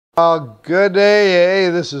Well, good day. Hey,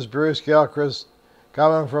 this is Bruce Gilchrist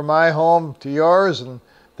coming from my home to yours, and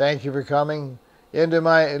thank you for coming into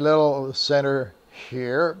my little center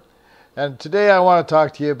here. And today I want to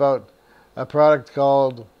talk to you about a product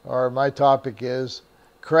called, or my topic is,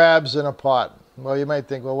 crabs in a pot. Well, you might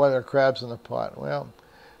think, well, what are crabs in a pot? Well,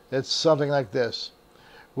 it's something like this.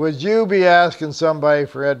 Would you be asking somebody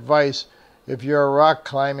for advice if you're rock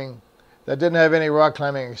climbing that didn't have any rock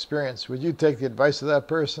climbing experience? Would you take the advice of that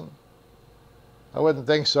person? I wouldn't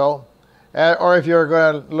think so. Or if you're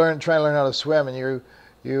going to try and learn how to swim, and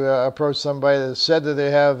you approach somebody that said that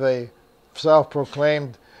they have a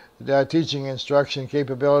self-proclaimed teaching instruction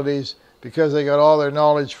capabilities because they got all their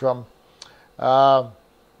knowledge from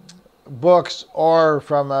books or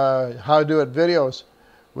from how to do it videos,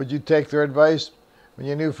 would you take their advice when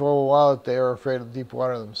you knew for a while that they were afraid of deep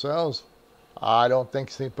water themselves? I don't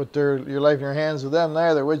think so. You put your life in your hands with them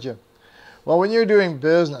neither, would you? Well, when you're doing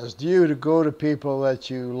business, do you go to people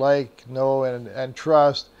that you like, know, and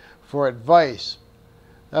trust for advice?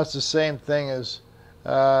 That's the same thing as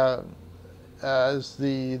the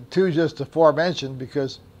two just aforementioned,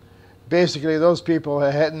 because basically those people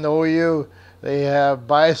know you. They have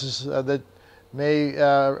biases that may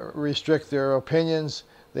restrict their opinions.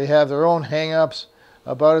 They have their own hang-ups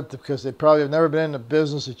about it because they probably have never been in the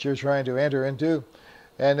business that you're trying to enter into,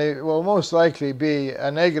 and they will most likely be a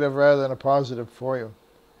negative rather than a positive for you.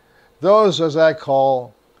 Those, as I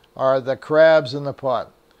call, are the crabs in the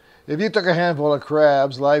pot. If you took a handful of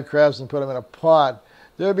crabs, live crabs, and put them in a pot,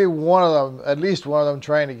 there'd be one of them, at least one of them,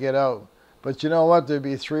 trying to get out. But you know what? There'd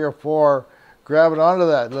be 3 or 4 grabbing onto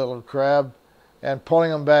that little crab and pulling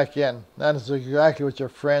them back in. That is exactly what your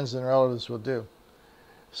friends and relatives will do.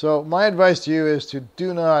 So my advice to you is to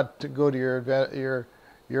do not go to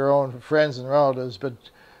your own friends and relatives, but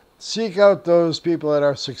seek out those people that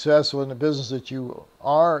are successful in the business that you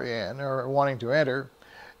are in or wanting to enter,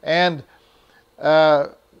 and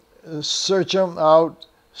search them out,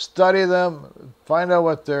 study them, find out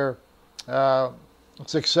what their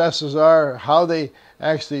successes are, how they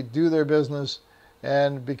actually do their business,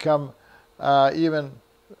 and become even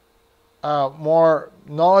more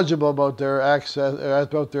knowledgeable about their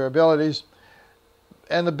about their abilities.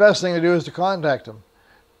 And the best thing to do is to contact them,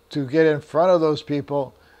 to get in front of those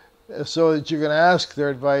people so that you can ask their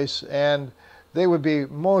advice, and they would be,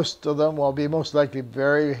 most of them will be most likely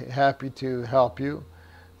very happy to help you.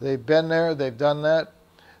 They've been there, they've done that.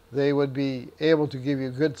 They would be able to give you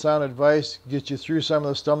good sound advice, get you through some of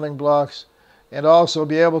the stumbling blocks, and also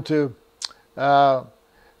be able to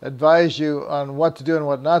advise you on what to do and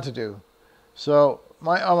what not to do. So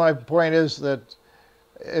my point is that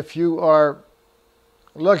if you are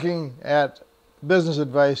looking at business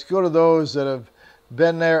advice, go to those that have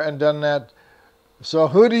been there and done that. So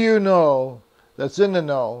who do you know that's in the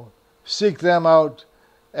know? Seek them out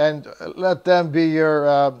and let them be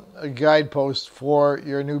your guidepost for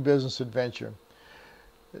your new business adventure.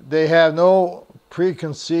 They have no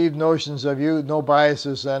preconceived notions of you, no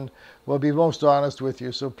biases, and will be most honest with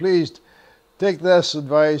you. So please take this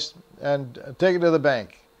advice and take it to the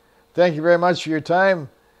bank. Thank you very much for your time.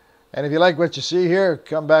 And if you like what you see here,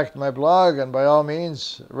 come back to my blog, and by all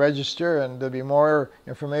means register, and there'll be more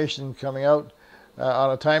information coming out on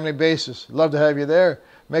a timely basis. Love to have you there.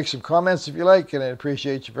 Make some comments if you like, and I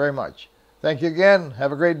appreciate you very much. Thank you again.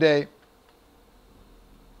 Have a great day.